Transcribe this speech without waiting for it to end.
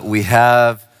We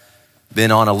have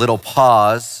been on a little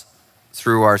pause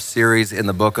through our series in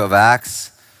the book of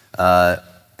Acts, and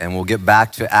we'll get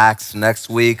back to Acts next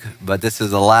week, but this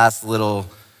is the last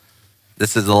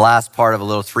part of a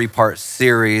little three-part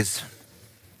series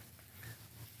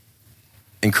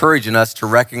encouraging us to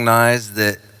recognize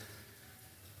that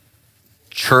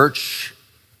church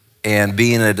and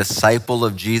being a disciple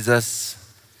of Jesus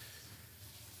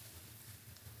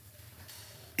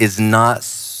is not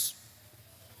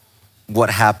what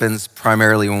happens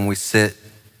primarily when we sit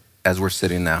as we're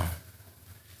sitting now.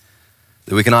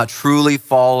 That we cannot truly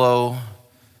follow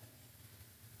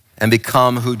and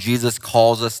become who Jesus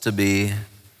calls us to be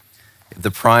if the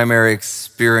primary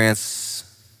experience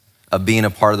of being a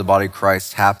part of the body of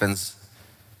Christ happens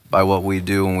by what we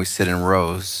do when we sit in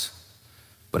rows,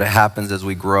 but it happens as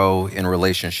we grow in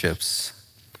relationships.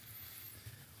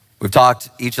 We've talked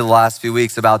each of the last few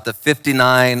weeks about the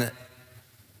 59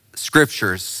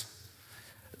 scriptures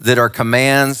that are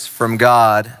commands from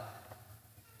God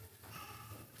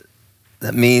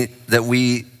that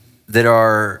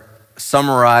are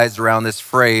summarized around this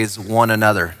phrase, one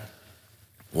another.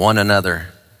 One another.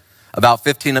 About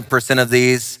 15% of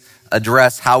these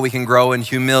address how we can grow in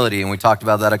humility, and we talked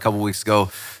about that a couple weeks ago.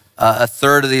 A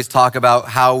third of these talk about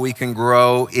how we can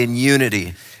grow in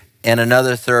unity, and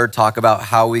another third talk about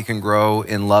how we can grow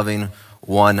in loving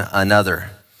one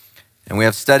another. And we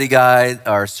have study guide,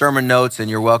 our sermon notes, and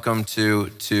you're welcome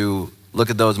to look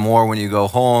at those more when you go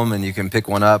home, and you can pick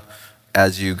one up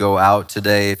as you go out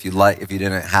today if you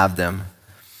didn't have them.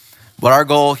 But our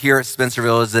goal here at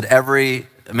Spencerville is that every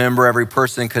member, every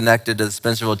person connected to the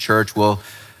Spencerville Church will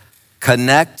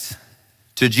connect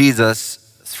to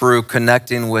Jesus through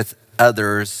connecting with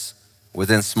others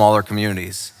within smaller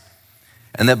communities.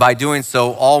 And that by doing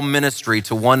so, all ministry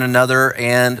to one another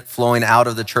and flowing out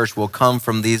of the church will come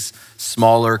from these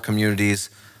smaller communities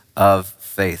of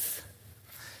faith.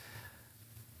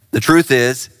 The truth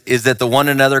is that the one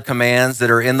another commands that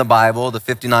are in the Bible, the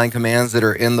 59 commands that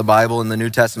are in the Bible, in the New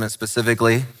Testament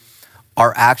specifically,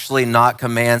 are actually not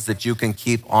commands that you can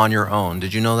keep on your own.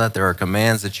 Did you know that? There are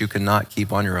commands that you cannot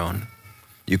keep on your own.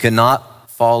 You cannot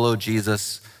follow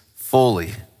Jesus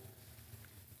fully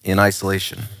in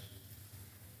isolation.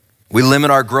 We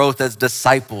limit our growth as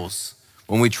disciples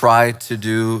when we try to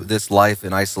do this life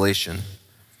in isolation.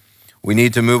 We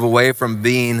need to move away from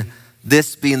being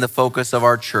the focus of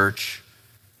our church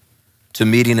to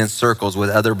meeting in circles with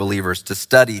other believers, to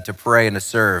study, to pray, and to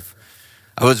serve.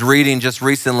 I was reading just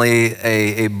recently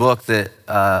a book that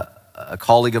a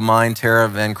colleague of mine, Tara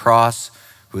Van Cross,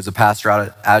 who is a pastor out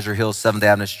at Azure Hills Seventh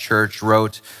Adventist Church,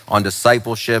 wrote on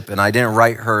discipleship, and I didn't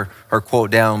write her quote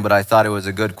down, but I thought it was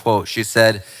a good quote. She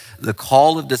said, "The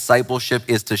call of discipleship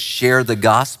is to share the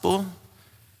gospel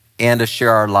and to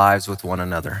share our lives with one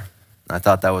another." And I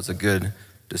thought that was a good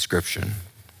description.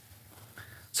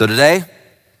 So today,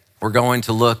 we're going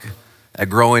to look at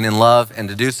growing in love, and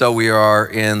to do so, we are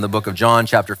in the book of John,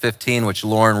 chapter 15, which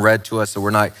Lauren read to us, so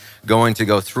we're not going to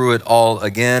go through it all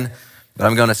again, but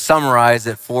I'm going to summarize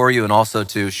it for you and also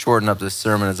to shorten up this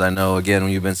sermon, as I know, again,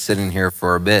 when you've been sitting here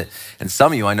for a bit. And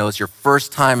some of you, I know it's your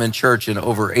first time in church in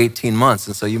over 18 months,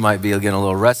 and so you might be getting a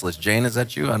little restless. Jane, is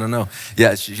that you? I don't know.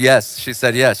 Yes, she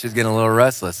said yes, she's getting a little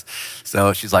restless.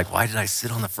 So she's like, why did I sit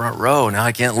on the front row? Now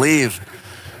I can't leave.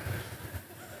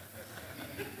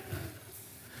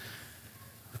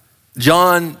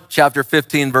 John chapter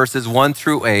 15, verses 1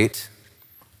 through 8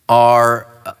 are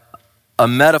a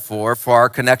metaphor for our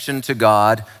connection to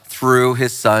God through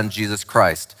his son, Jesus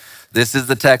Christ. This is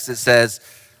the text that says,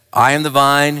 I am the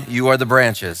vine, you are the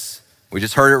branches. We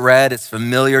just heard it read, it's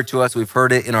familiar to us, we've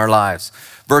heard it in our lives.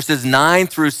 Verses 9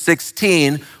 through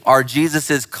 16 are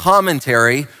Jesus's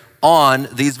commentary on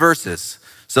these verses.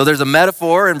 So there's a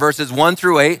metaphor in verses 1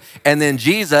 through 8, and then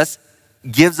Jesus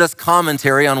gives us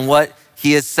commentary on what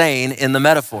he is saying in the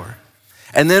metaphor.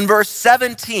 And then verse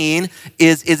 17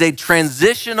 is a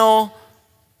transitional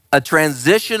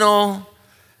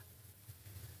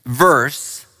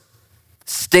verse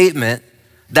statement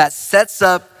that sets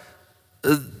up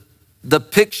the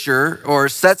picture or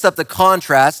sets up the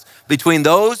contrast between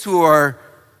those who are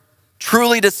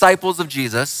truly disciples of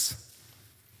Jesus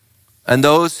and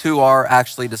those who are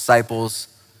actually disciples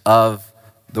of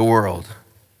the world.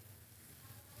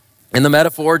 In the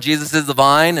metaphor, Jesus is the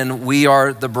vine and we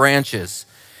are the branches.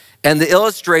 And the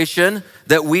illustration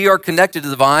that we are connected to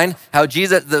the vine, how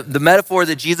Jesus, the metaphor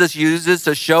that Jesus uses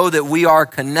to show that we are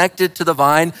connected to the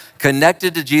vine,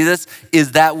 connected to Jesus,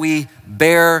 is that we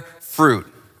bear fruit.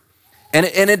 And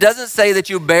it doesn't say that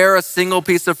you bear a single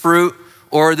piece of fruit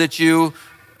or that you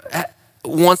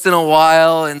once in a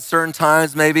while in certain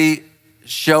times maybe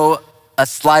show a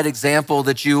slight example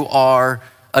that you are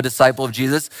a disciple of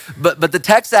Jesus. But the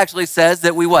text actually says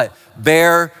that we what?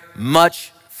 Bear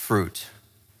much fruit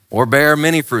or bear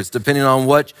many fruits, depending on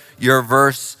what your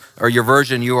verse or your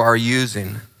version you are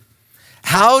using.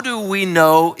 How do we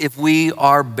know if we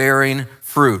are bearing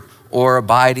fruit or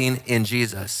abiding in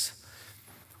Jesus?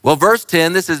 Well, verse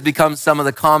 10, this has become some of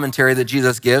the commentary that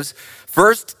Jesus gives.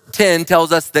 Verse 10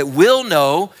 tells us that we'll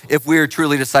know if we are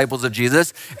truly disciples of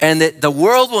Jesus, and that the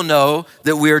world will know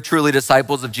that we are truly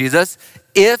disciples of Jesus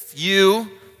if you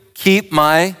keep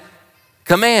my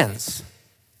commands,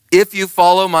 if you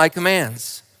follow my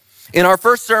commands. In our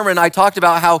first sermon, I talked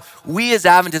about how we as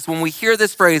Adventists, when we hear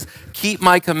this phrase, keep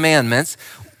my commandments,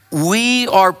 we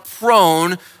are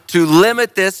prone to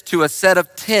limit this to a set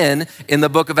of 10 in the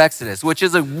book of Exodus, which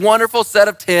is a wonderful set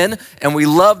of 10, and we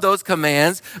love those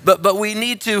commands, but we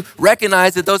need to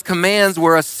recognize that those commands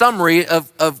were a summary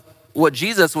of what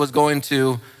Jesus was going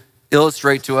to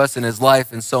illustrate to us in his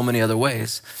life in so many other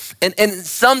ways. And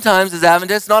sometimes as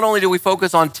Adventists, not only do we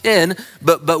focus on 10,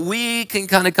 but we can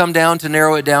kind of come down to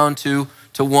narrow it down to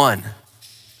one.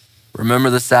 Remember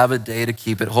the Sabbath day to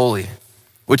keep it holy,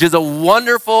 which is a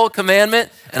wonderful commandment,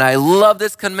 and I love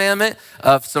this commandment.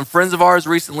 Some friends of ours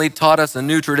recently taught us a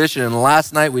new tradition, and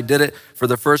last night we did it for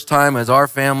the first time as our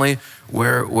family,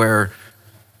 where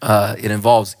it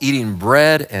involves eating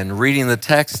bread and reading the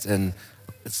text, and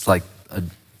it's like a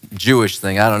Jewish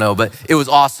thing, I don't know, but it was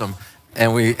awesome.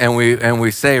 And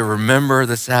we say, remember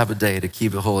the Sabbath day to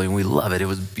keep it holy, and we love it. It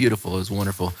was beautiful, it was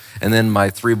wonderful. And then my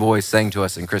 3 boys sang to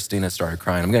us, and Christina started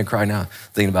crying. I'm gonna cry now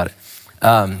thinking about it.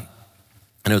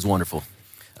 And it was wonderful.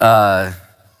 What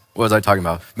was I talking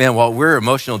about? Man, well, we're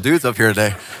emotional dudes up here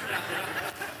today.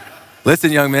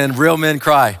 Listen, young men, real men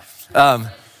cry.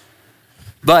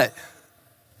 But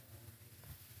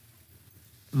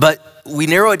we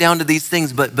narrow it down to these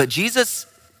things, but Jesus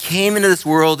came into this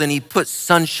world and he put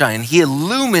sunshine. He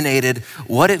illuminated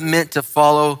what it meant to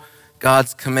follow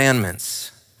God's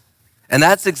commandments. And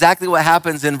that's exactly what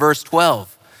happens in verse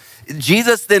 12.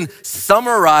 Jesus then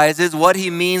summarizes what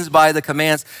he means by the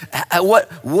commands.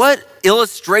 What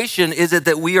illustration is it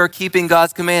that we are keeping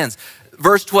God's commands?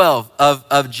 Verse 12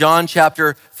 of John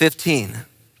chapter 15.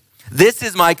 This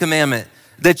is my commandment,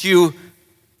 that you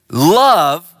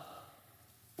love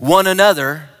one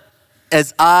another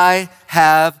as I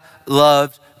have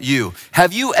loved you.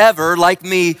 Have you ever, like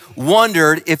me,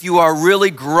 wondered if you are really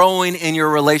growing in your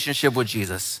relationship with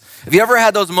Jesus? Have you ever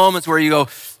had those moments where you go,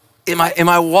 am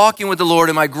I walking with the Lord?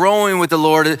 Am I growing with the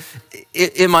Lord?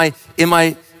 Am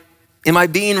I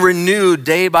being renewed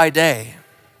day by day?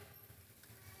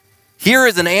 Here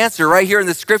is an answer right here in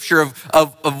the scripture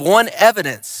of one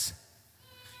evidence.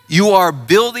 You are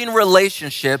building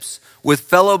relationships with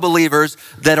fellow believers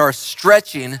that are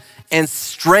stretching and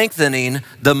strengthening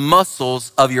the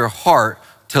muscles of your heart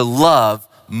to love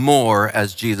more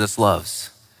as Jesus loves.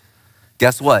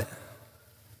 Guess what?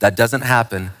 That doesn't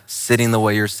happen sitting the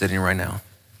way you're sitting right now.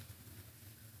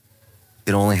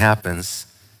 It only happens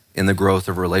in the growth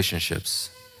of relationships.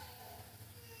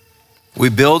 We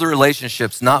build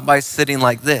relationships not by sitting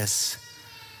like this,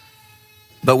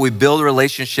 but we build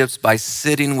relationships by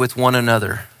sitting with one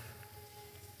another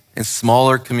in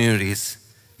smaller communities,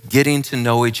 getting to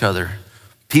know each other.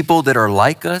 People that are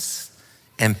like us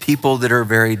and people that are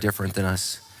very different than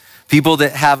us. People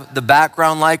that have the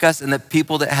background like us and the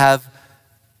people that have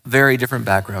very different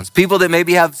backgrounds. People that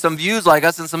maybe have some views like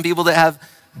us and some people that have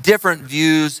different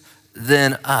views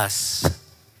than us.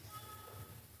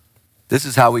 This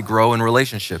is how we grow in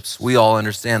relationships. We all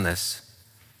understand this.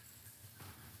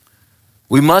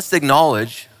 We must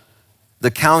acknowledge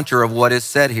the counter of what is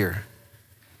said here.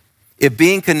 If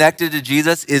being connected to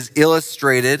Jesus is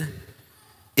illustrated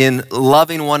in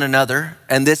loving one another,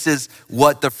 and this is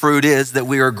what the fruit is, that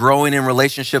we are growing in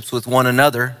relationships with one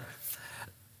another,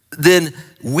 then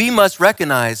we must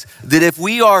recognize that if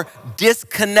we are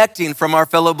disconnecting from our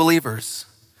fellow believers,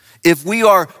 if we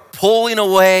are pulling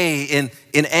away in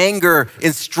anger,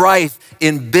 in strife,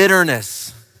 in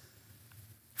bitterness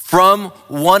from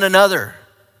one another,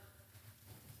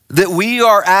 that we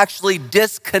are actually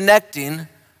disconnecting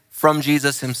from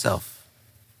Jesus himself.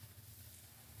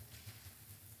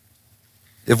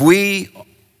 If we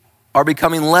are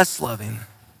becoming less loving,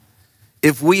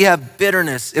 if we have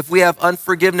bitterness, if we have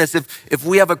unforgiveness, if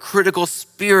we have a critical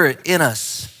spirit in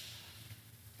us,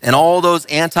 and all those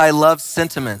anti-love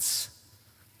sentiments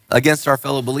against our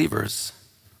fellow believers,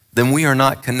 then we are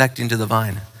not connecting to the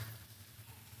vine.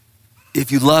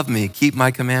 If you love me, keep my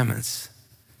commandments.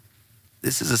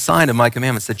 This is a sign of my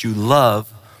commandments, that you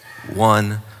love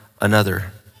one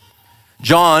another.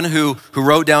 John, who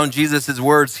wrote down Jesus'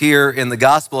 words here in the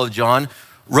Gospel of John,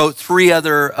 wrote 3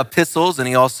 other epistles, and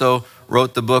he also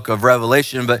wrote the book of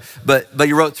Revelation, but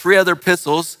he wrote 3 other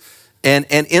epistles. And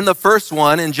in the first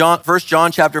one, in 1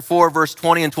 John chapter 4, verse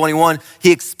 20 and 21,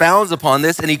 he expounds upon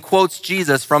this and he quotes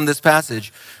Jesus from this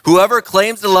passage. Whoever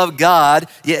claims to love God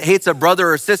yet hates a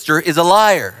brother or sister is a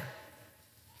liar.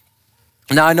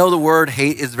 Now, I know the word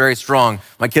hate is very strong.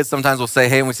 My kids sometimes will say,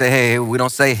 hey, and we say, hey, we don't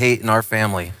say hate in our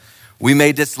family. We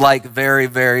may dislike very,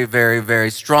 very, very, very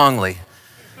strongly,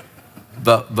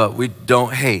 but we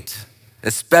don't hate,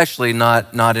 especially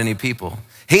not any people.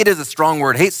 Hate is a strong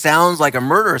word. Hate sounds like a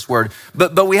murderous word,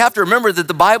 but we have to remember that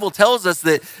the Bible tells us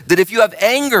that if you have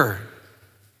anger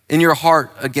in your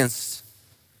heart against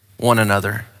one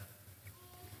another,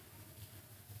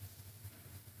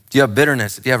 if you have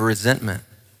bitterness, if you have resentment,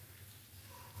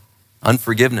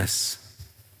 unforgiveness,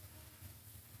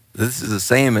 this is the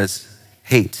same as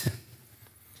hate.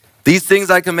 These things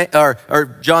I command, or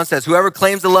John says, whoever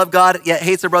claims to love God yet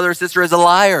hates their brother or sister is a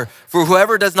liar. For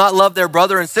whoever does not love their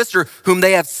brother and sister whom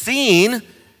they have seen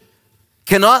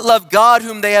cannot love God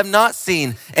whom they have not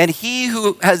seen. And he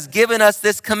who has given us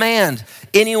this command,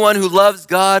 anyone who loves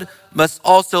God must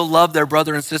also love their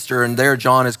brother and sister. And there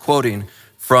John is quoting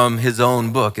from his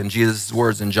own book and Jesus'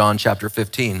 words in John chapter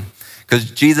 15.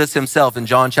 Because Jesus himself in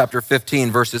John chapter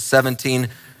 15, verse 17,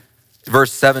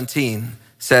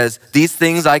 says, these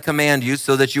things I command you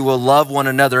so that you will love one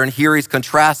another. And here he's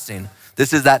contrasting.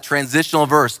 This is that transitional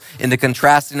verse into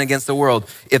contrasting against the world.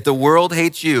 If the world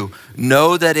hates you,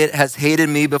 know that it has hated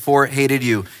me before it hated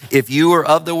you. If you were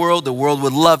of the world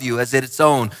would love you as its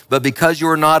own. But because you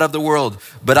are not of the world,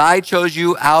 but I chose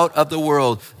you out of the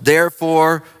world,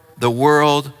 therefore the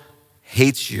world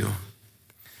hates you.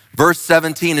 Verse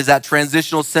 17 is that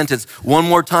transitional sentence, one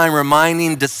more time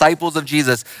reminding disciples of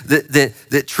Jesus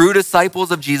that true disciples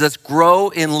of Jesus grow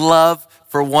in love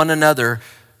for one another.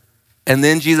 And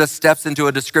then Jesus steps into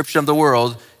a description of the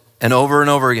world and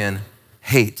over again,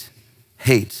 hate,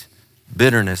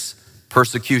 bitterness,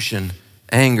 persecution,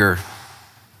 anger.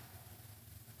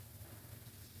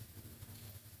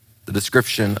 The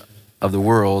description of the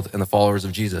world and the followers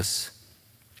of Jesus.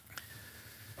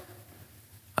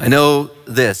 I know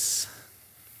this,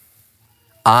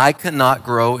 I cannot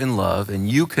grow in love and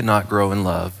you cannot grow in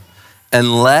love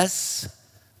unless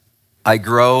I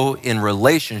grow in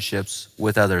relationships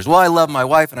with others. Well, I love my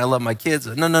wife and I love my kids.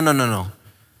 No.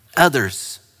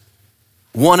 Others,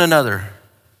 one another,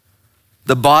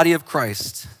 the body of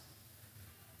Christ.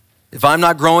 If I'm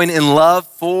not growing in love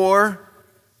for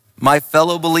my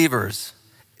fellow believers,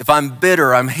 if I'm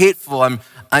bitter, I'm hateful, I'm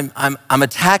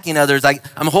attacking others, I'm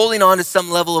holding on to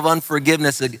some level of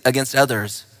unforgiveness against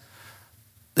others,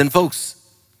 then folks,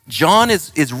 John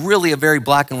is really a very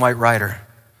black and white writer.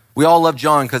 We all love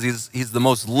John because he's the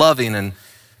most loving, and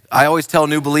I always tell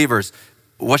new believers,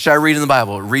 what should I read in the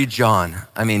Bible? Read John.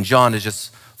 I mean, John is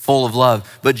just full of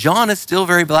love, but John is still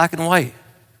very black and white.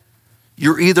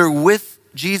 You're either with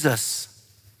Jesus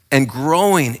and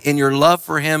growing in your love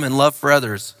for him and love for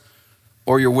others,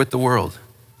 or you're with the world.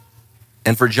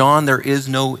 And for John, there is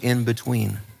no in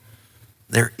between.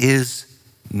 There is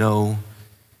no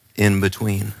in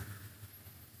between.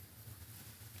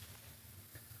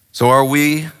 So are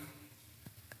we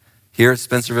here at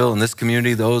Spencerville, in this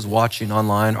community, those watching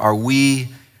online, are we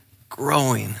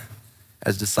growing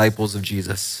as disciples of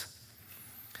Jesus?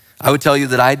 I would tell you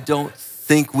that I don't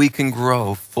think we can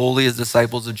grow fully as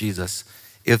disciples of Jesus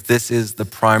if this is the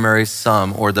primary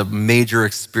sum or the major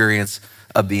experience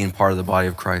of being part of the body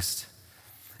of Christ.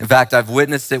 In fact, I've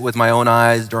witnessed it with my own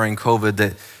eyes during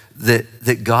COVID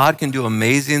that God can do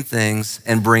amazing things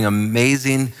and bring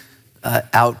amazing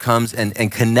outcomes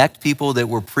and connect people that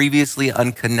were previously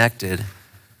unconnected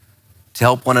to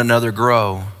help one another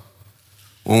grow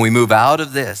when we move out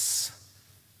of this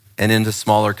and into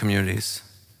smaller communities,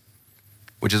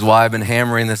 which is why I've been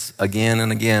hammering this again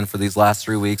and again for these last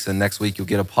 3 weeks, and next week you'll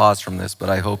get a pause from this, but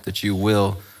I hope that you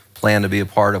will plan to be a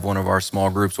part of one of our small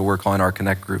groups, what we're calling our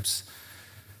Connect groups.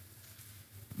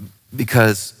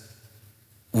 Because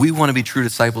we want to be true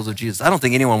disciples of Jesus. I don't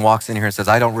think anyone walks in here and says,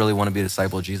 I don't really want to be a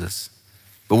disciple of Jesus.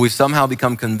 But we've somehow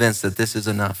become convinced that this is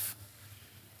enough.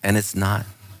 And it's not.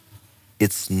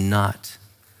 It's not.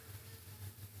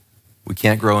 We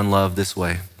can't grow in love this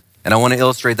way. And I want to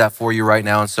illustrate that for you right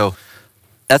now. And so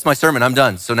that's my sermon. I'm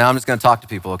done. So now I'm just going to talk to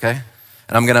people, okay?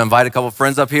 And I'm going to invite a couple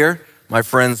friends up here. My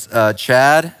friends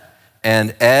Chad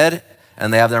and Ed,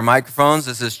 and they have their microphones.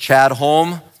 This is Chad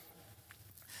Holm.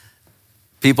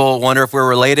 People wonder if we're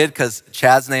related because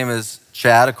Chad's name is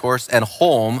Chad, of course, and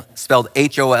Holm, spelled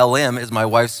Holm, is my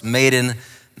wife's maiden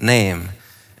name.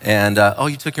 And, oh,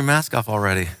 you took your mask off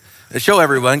already. Show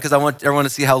everyone, because I want everyone to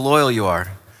see how loyal you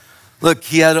are. Look,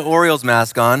 he had an Orioles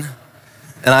mask on.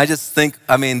 And I just think,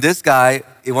 I mean, this guy,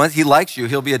 once he likes you,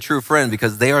 he'll be a true friend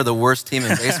because they are the worst team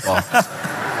in baseball.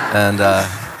 And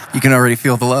you can already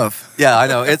feel the love. Yeah, I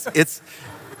know. It's.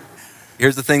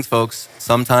 Here's the things, folks.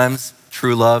 Sometimes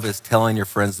true love is telling your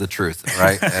friends the truth,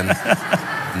 right?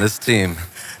 And this team.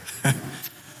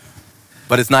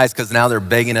 But it's nice because now they're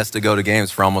begging us to go to games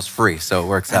for almost free, so it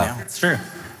works out. It's true.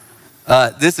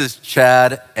 This is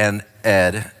Chad and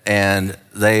Ed, and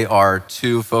they are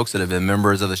two folks that have been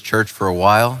members of this church for a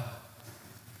while.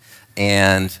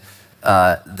 And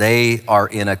they are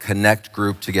in a connect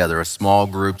group together, a small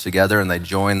group together, and they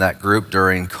joined that group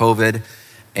during COVID.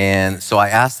 And so I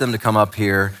asked them to come up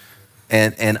here,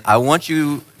 and I want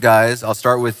you guys, I'll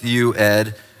start with you,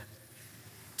 Ed.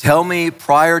 Tell me,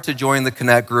 prior to joining the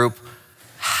connect group,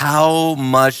 how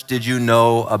much did you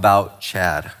know about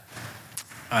Chad?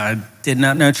 I did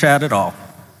not know Chad at all.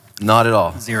 Not at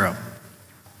all. Zero.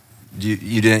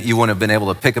 You wouldn't have been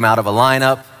able to pick him out of a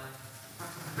lineup?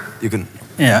 You can.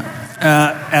 Yeah.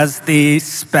 As the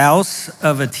spouse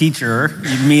of a teacher,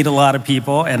 you meet a lot of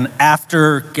people. And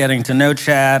after getting to know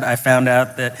Chad, I found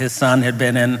out that his son had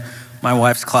been in my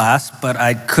wife's class, but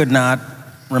I could not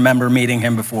remember meeting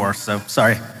him before. So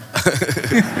sorry.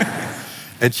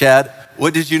 And Chad,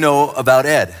 what did you know about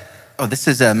Ed? Oh, this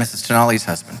is Mrs. Tonali's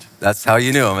husband. That's how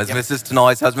you knew him, as Yep. Mrs.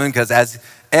 Tonali's husband, because as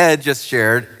Ed just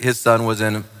shared, his son was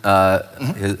in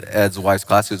Ed's wife's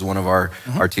class, who's one of our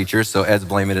teachers. So Ed's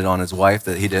blaming it on his wife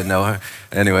that he didn't know her.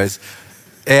 Anyways,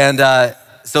 and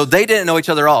so they didn't know each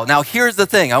other at all. Now, here's the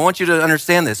thing. I want you to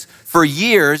understand this. For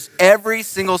years, every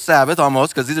single Sabbath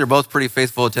almost, because these are both pretty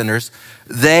faithful attenders,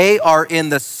 they are in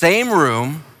the same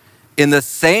room, in the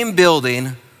same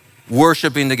building,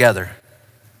 worshiping together.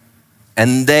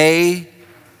 And they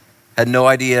had no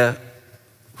idea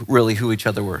really who each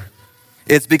other were.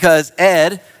 It's because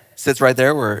Ed sits right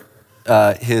there where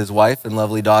his wife and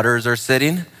lovely daughters are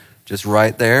sitting, just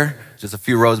right there, just a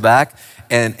few rows back.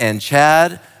 And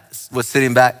Chad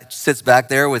sits back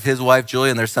there with his wife, Julie,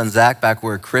 and their son, Zach, back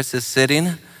where Chris is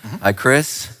sitting. Hi,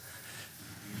 Chris.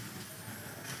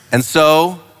 And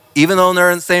so, even though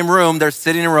they're in the same room, they're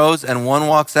sitting in rows, and one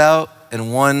walks out,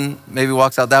 and one maybe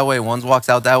walks out that way, one walks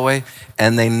out that way,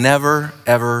 and they never,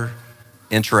 ever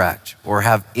interact or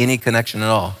have any connection at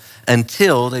all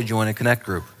until they join a connect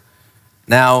group.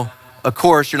 Now, of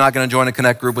course, you're not going to join a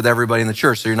connect group with everybody in the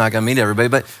church, so you're not going to meet everybody,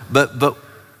 but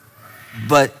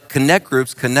connect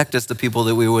groups connect us to people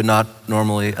that we would not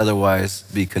normally otherwise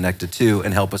be connected to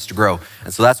and help us to grow.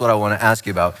 And so that's what I want to ask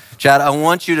you about. Chad, I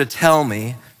want you to tell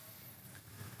me,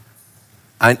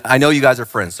 I know you guys are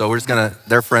friends, so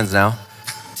they're friends now.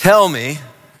 Tell me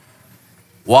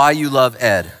why you love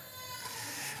Ed.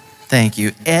 Thank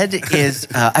you. Ed is,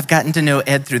 I've gotten to know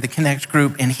Ed through the Connect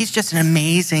group, and he's just an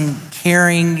amazing,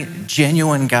 caring,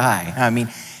 genuine guy. I mean,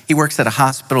 he works at a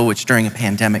hospital, which during a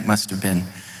pandemic must have been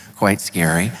quite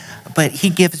scary, but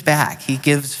he gives back. He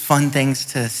gives fun things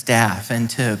to staff and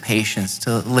to patients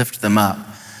to lift them up.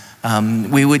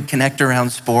 We would connect around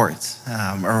sports,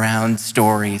 around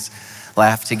stories,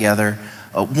 laugh together.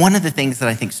 One of the things that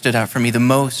I think stood out for me the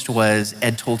most was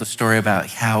Ed told a story about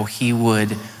how he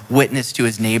would witness to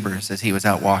his neighbors as he was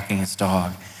out walking his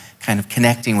dog, kind of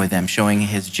connecting with them, showing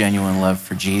his genuine love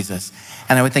for Jesus.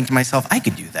 And I would think to myself, I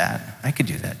could do that. I could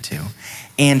do that too.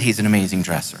 And he's an amazing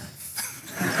dresser.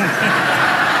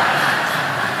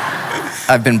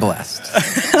 I've been blessed.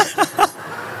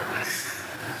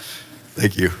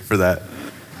 Thank you for that.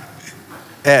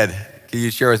 Ed, can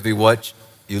you share with me what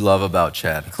you love about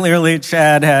Chad? Clearly,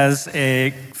 Chad has a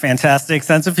fantastic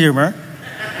sense of humor.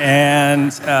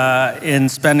 And in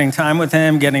spending time with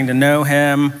him, getting to know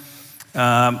him,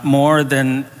 more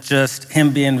than just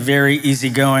him being very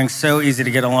easygoing, so easy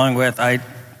to get along with, I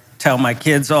tell my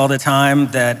kids all the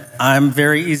time that I'm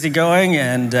very easygoing,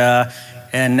 and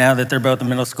now that they're both in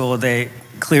middle school, they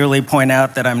clearly point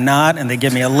out that I'm not, and they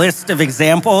give me a list of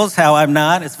examples how I'm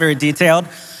not. It's very detailed.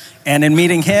 And in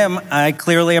meeting him, I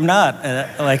clearly am not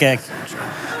like a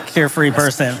carefree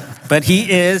person. But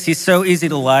he's so easy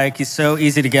to like, he's so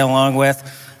easy to get along with.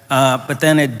 But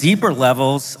then at deeper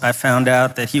levels, I found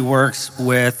out that he works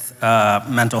with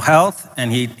mental health,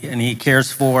 and he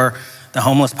cares for the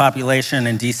homeless population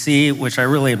in DC, which I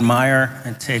really admire.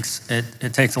 It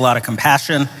takes a lot of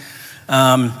compassion.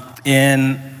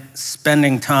 In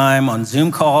spending time on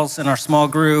Zoom calls in our small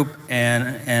group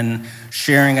and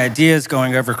sharing ideas,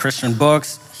 going over Christian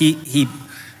books, he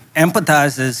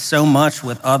empathizes so much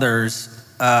with others,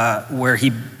 where he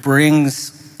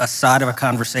brings a side of a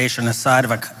conversation, a side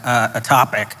of a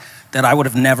topic that I would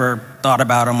have never thought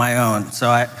about on my own. So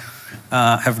I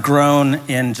have grown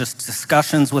in just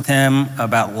discussions with him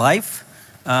about life,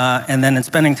 and then in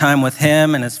spending time with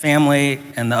him and his family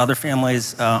and the other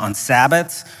families on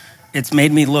Sabbaths. It's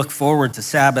made me look forward to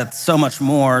Sabbath so much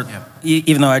more,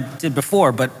 even though I did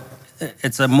before, but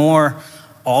it's a more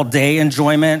all-day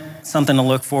enjoyment, something to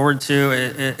look forward to.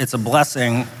 It's a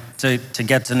blessing to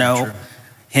get to know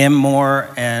him more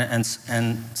and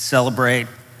celebrate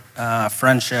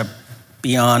friendship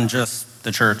beyond just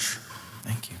the church.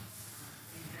 Thank you.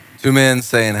 Two men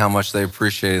saying how much they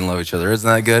appreciate and love each other. Isn't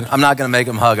that good? I'm not going to make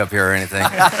them hug up here or anything.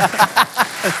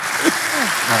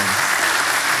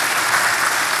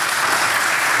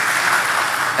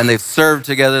 And they've served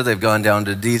together. They've gone down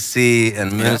to DC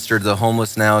and ministered to the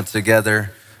homeless now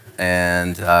together.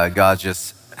 And God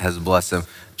just has blessed them.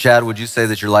 Chad, would you say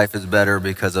that your life is better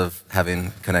because of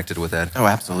having connected with Ed? Oh,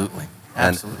 absolutely.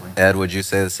 Absolutely. And Ed, would you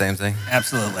say the same thing?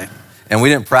 Absolutely. And we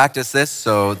didn't practice this,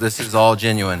 so this is all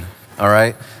genuine. All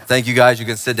right? Thank you guys. You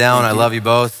can sit down. I love you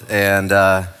both. And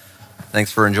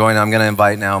thanks for enjoying. I'm going to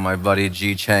invite now my buddy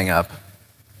G Chang up.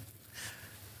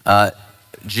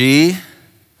 G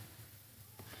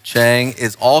Chang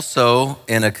is also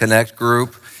in a Connect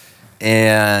group.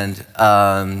 And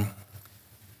I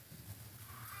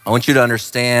want you to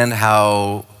understand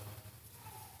how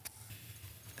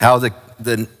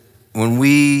when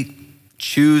we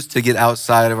choose to get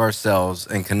outside of ourselves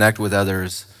and connect with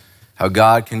others, how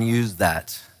God can use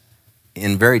that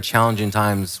in very challenging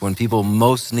times when people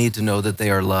most need to know that they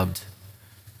are loved.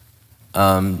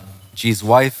 G's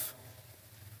wife,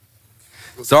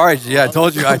 sorry, I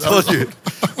told you.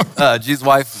 G's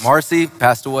wife, Marcy,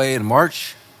 passed away in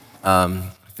March,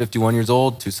 51 years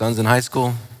old, 2 sons in high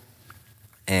school,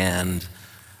 and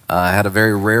had a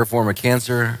very rare form of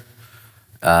cancer.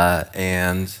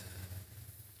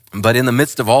 But in the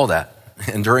midst of all that,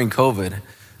 and during COVID,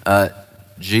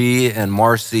 G and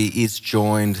Marcy each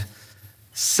joined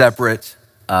separate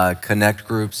Connect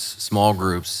groups, small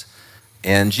groups.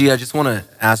 And G, I just want to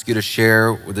ask you to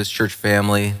share with this church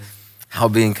family how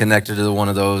being connected to one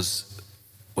of those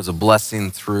was a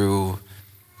blessing through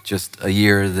just a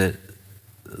year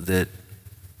that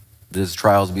is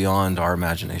trials beyond our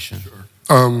imagination. Sure.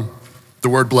 The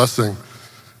word blessing.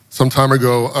 Some time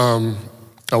ago,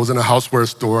 I was in a houseware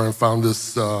store and found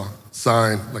this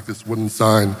sign, like this wooden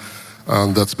sign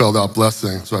that spelled out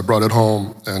blessing. So I brought it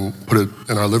home and put it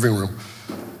in our living room.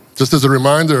 Just as a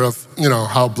reminder of,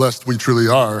 how blessed we truly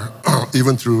are,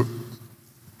 even through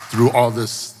all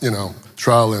this,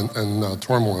 trial and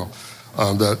turmoil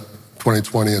that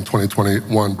 2020 and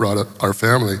 2021 brought our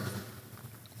family.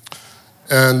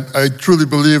 And I truly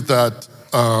believe that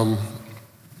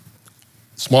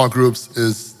small groups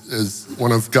is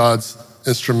one of God's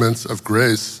instruments of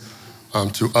grace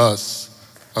to us,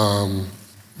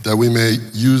 that we may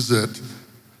use it,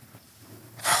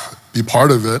 be part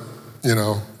of it,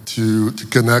 to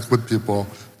connect with people,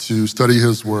 to study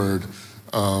His Word,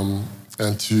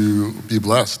 and to be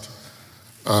blessed.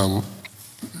 I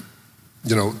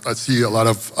see a lot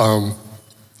of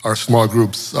our small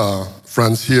groups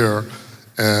friends here,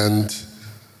 and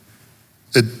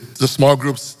the small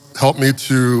groups helped me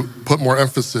to put more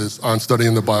emphasis on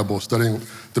studying the Bible, studying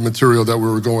the material that we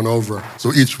were going over.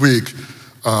 So each week,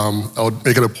 I would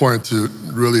make it a point to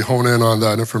really hone in on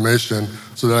that information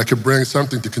so that I could bring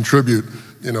something to contribute,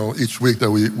 each week that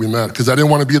we met. Because I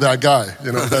didn't want to be that guy,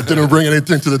 that didn't bring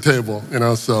anything to the table,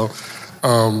 so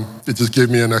it just gave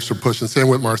me an extra push. And same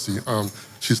with Marcy.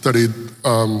 She studied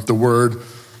the Word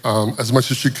as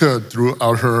much as she could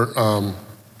throughout her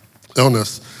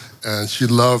illness. And she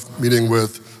loved meeting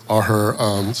with all her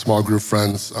small group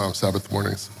friends Sabbath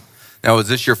mornings. Now, was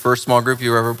this your first small group you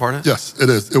were ever a part of? Yes, it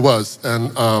is. It was.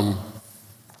 And,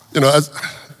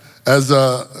 as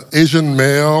an Asian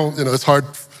male, it's hard.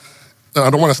 I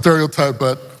don't want to stereotype,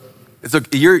 but. It's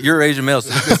okay. You're Asian males,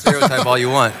 so you can stereotype all you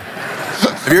want.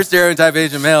 If you're stereotype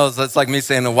Asian males, that's like me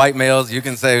saying the white males, you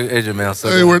can say Asian males. So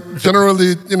hey, we're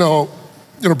generally,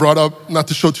 brought up not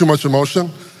to show too much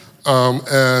emotion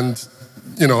and,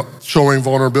 showing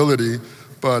vulnerability.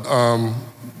 But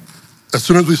as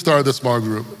soon as we started the small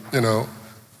group,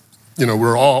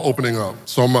 we're all opening up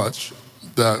so much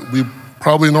that we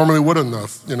probably normally wouldn't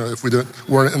have, if we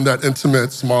weren't in that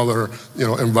intimate, smaller,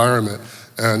 environment.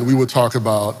 And we would talk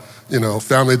about,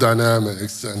 family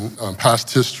dynamics and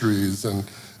past histories and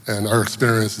our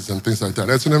experiences and things like that.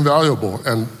 It's an invaluable.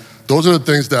 And those are the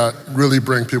things that really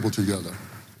bring people together,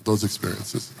 those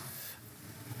experiences.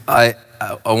 I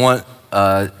want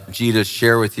G to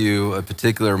share with you a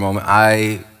particular moment.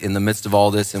 In the midst of all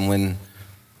this, and when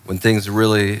things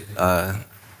really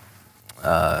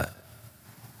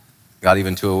got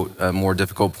even to a more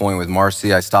difficult point with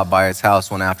Marcy. I stopped by his house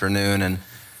one afternoon and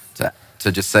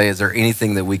to just say, is there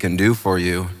anything that we can do for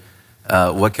you?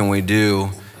 What can we do?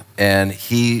 And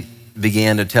he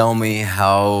began to tell me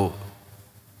how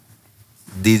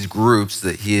these groups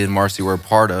that he and Marcy were a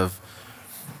part of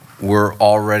were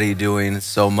already doing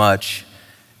so much.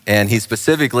 And he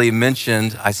specifically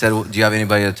mentioned, I said, well, do you have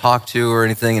anybody to talk to or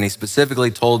anything? And he specifically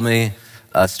told me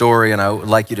a story, and I would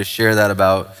like you to share that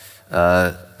about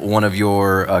one of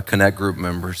your Connect group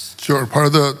members. Sure. Part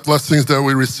of the blessings that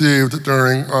we received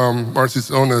during Marcy's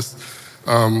illness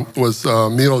was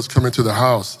meals coming to the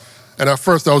house. And at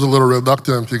first I was a little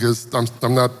reluctant because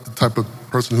I'm not the type of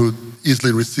person who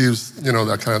easily receives,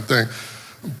 that kind of thing.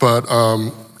 But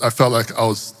I felt like I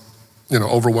was,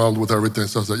 overwhelmed with everything.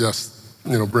 So I said, yes,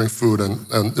 bring food.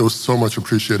 And it was so much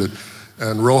appreciated.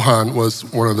 And Rohan was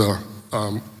one of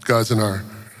the guys in our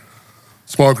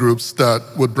small groups that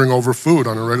would bring over food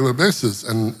on a regular basis.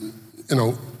 And,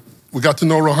 we got to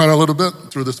know Rohan a little bit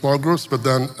through the small groups, but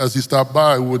then as he stopped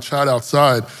by, we would chat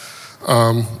outside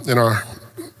in our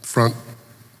front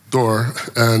door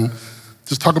and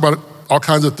just talk about all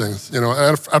kinds of things.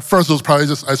 At first it was probably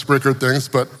just icebreaker things,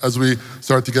 but as we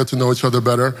started to get to know each other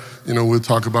better, we'd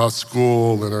talk about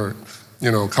school and our,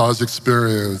 college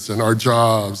experience and our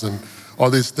jobs and all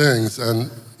these things.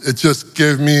 And it just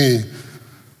gave me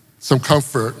some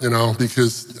comfort,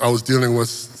 because I was dealing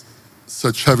with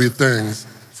such heavy things,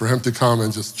 for him to come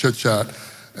and just chit chat.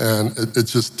 And it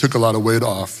just took a lot of weight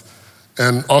off.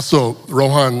 And also,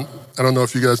 Rohan, I don't know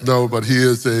if you guys know, but he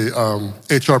is a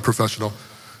HR professional.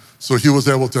 So he was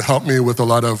able to help me with a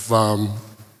lot of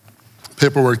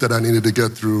paperwork that I needed to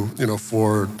get through,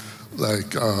 for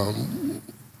like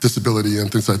disability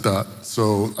and things like that.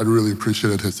 So I really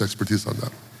appreciated his expertise on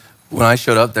that. When I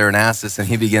showed up there and asked this, and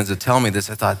he begins to tell me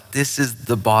this, I thought, this is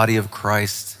the body of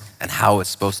Christ and how it's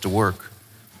supposed to work.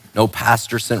 No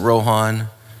pastor sent Rohan.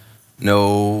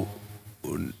 No,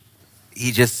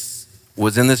 he just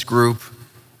was in this group,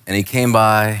 and he came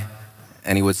by,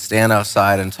 and he would stand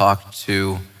outside and talk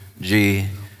to G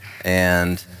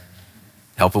and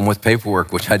help him with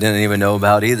paperwork, which I didn't even know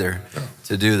about either,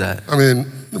 to do that. I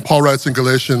mean, Paul writes in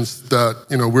Galatians that,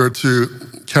 we're to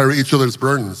carry each other's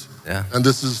burdens. Yeah. And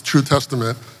this is true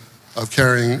testament of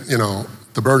carrying,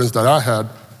 the burdens that I had,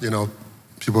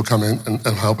 people coming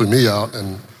and helping me out.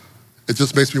 And it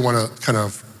just makes me want to kind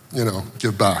of,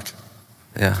 give back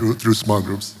through small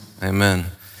groups. Amen.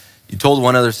 You told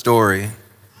one other story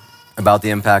about the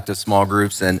impact of small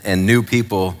groups and new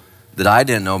people that I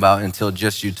didn't know about until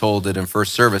just you told it in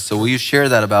first service. So will you share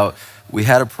that about, we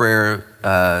had a prayer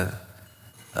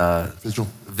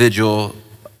vigil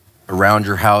around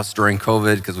your house during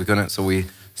COVID because we couldn't, so we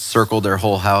circled their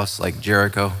whole house like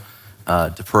Jericho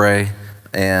to pray.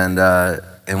 And why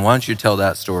don't you tell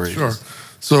that story? Sure.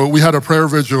 So we had a prayer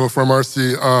vigil for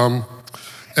Marcy, and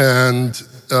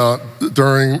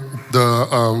during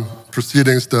the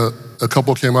proceedings, a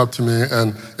couple came up to me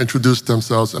and introduced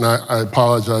themselves, and I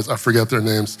apologize, I forget their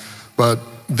names, but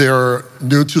they're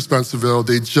new to Spencerville.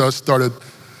 They just started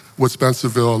with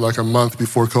Spencerville like a month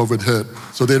before COVID hit,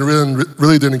 so they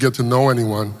really didn't get to know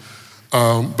anyone.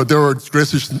 But they were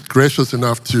gracious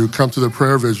enough to come to the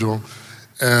prayer vigil,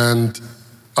 and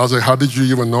I was like, how did you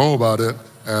even know about it?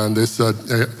 And they said,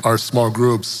 hey, our small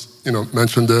groups,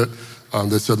 mentioned it.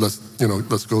 They said,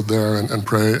 let's go there and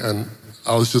pray. And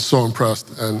I was just so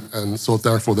impressed and so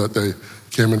thankful that they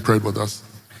came and prayed with us.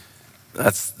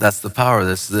 That's the power of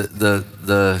this.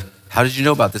 How did you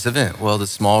know about this event? Well, the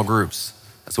small groups.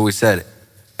 That's what we said.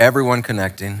 Everyone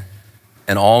connecting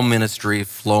and all ministry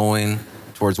flowing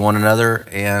towards one another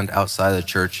and outside the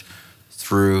church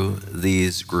through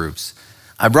these groups.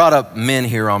 I brought up men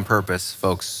here on purpose,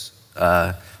 folks.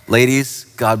 Ladies,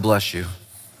 God bless you.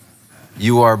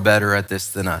 You are better at this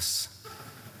than us,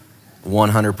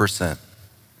 100%.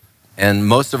 And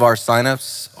most of our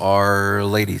signups are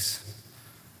ladies.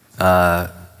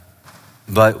 But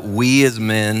we as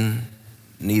men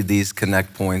need these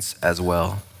connect points as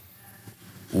well.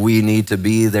 We need to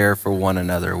be there for one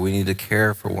another. We need to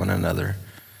care for one another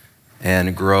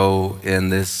and grow in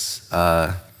this,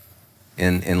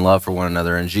 in love for one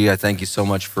another. And G, I thank you so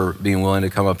much for being willing to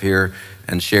come up here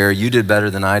and share. You did better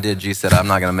than I did. G said, I'm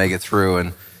not gonna make it through,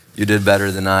 and you did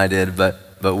better than I did, but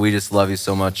we just love you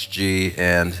so much, G,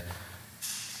 and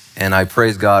I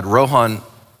praise God. Rohan,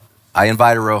 I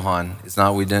invited Rohan. It's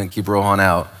not we didn't keep Rohan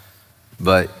out,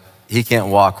 but he can't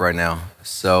walk right now.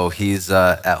 So he's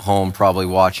at home probably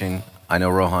watching. I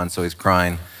know Rohan, so he's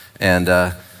crying.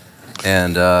 But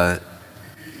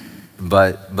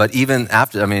even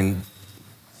after,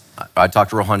 I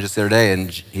talked to Rohan just the other day, and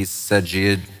he said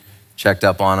G checked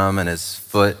up on him and his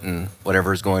foot and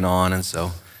whatever is going on. And so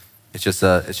it's just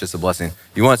a blessing.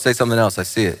 You want to say something else? I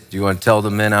see it. Do you want to tell the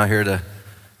men out here to?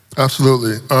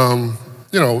 Absolutely.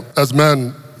 As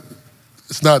men,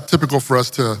 it's not typical for us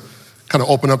to kind of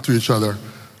open up to each other,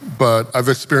 but I've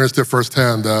experienced it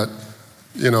firsthand that,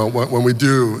 when we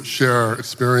do share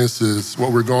experiences,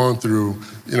 what we're going through,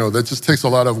 that just takes a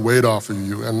lot of weight off of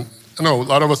you. And I know a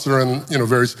lot of us are in,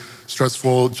 very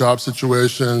stressful job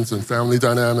situations and family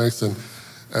dynamics,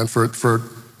 and for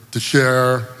to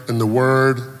share in the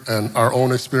Word and our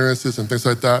own experiences and things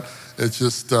like that, it's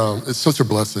just, it's such a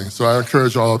blessing. So I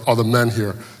encourage all the men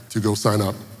here to go sign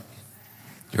up.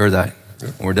 You heard that?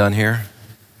 Yep. When we're done here,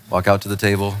 walk out to the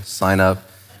table, sign up.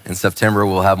 In September,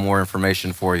 we'll have more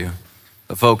information for you.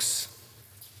 But folks,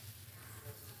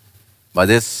 by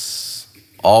this,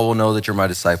 all will know that you're my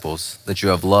disciples, that you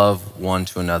have love one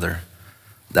to another.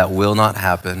 That will not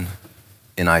happen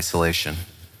in isolation.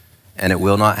 And it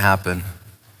will not happen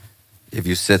if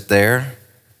you sit there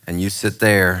and you sit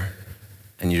there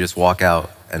and you just walk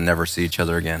out and never see each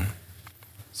other again.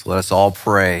 So let us all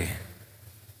pray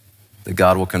that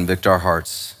God will convict our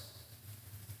hearts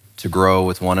to grow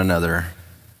with one another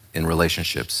in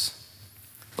relationships.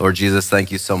 Lord Jesus,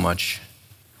 thank you so much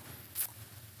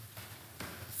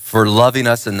for loving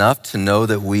us enough to know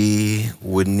that we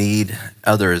would need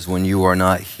others when you are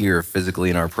not here physically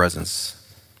in our presence.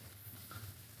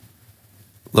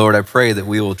 Lord, I pray that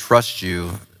we will trust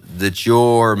you, that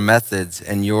your methods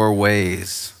and your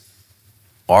ways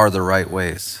are the right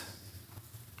ways.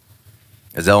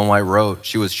 As Ellen White wrote,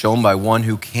 she was shown by one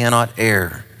who cannot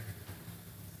err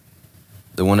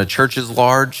that when a church is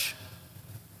large,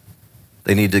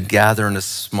 they need to gather into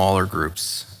smaller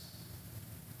groups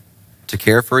to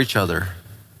care for each other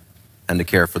and to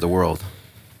care for the world.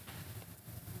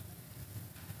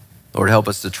 Lord, help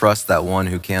us to trust that one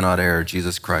who cannot err,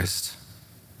 Jesus Christ.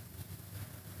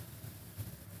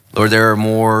 Lord, there are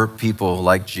more people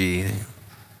like G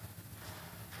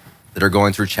that are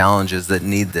going through challenges that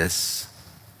need this.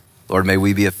 Lord, may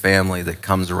we be a family that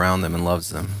comes around them and loves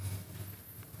them.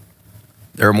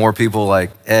 There are more people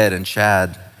like Ed and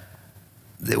Chad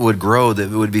that would grow, that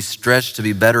would be stretched to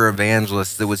be better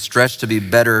evangelists, that would stretch to be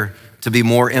better, to be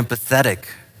more empathetic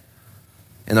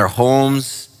in their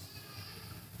homes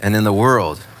and in the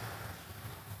world.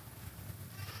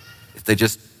 If they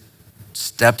just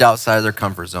stepped outside of their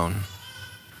comfort zone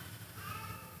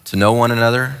to know one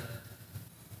another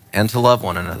and to love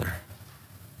one another.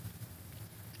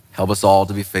 Help us all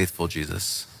to be faithful,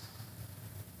 Jesus,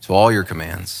 to all your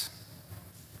commands.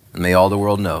 And may all the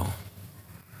world know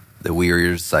that we are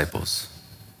your disciples.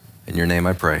 In your name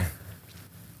I pray.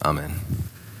 Amen.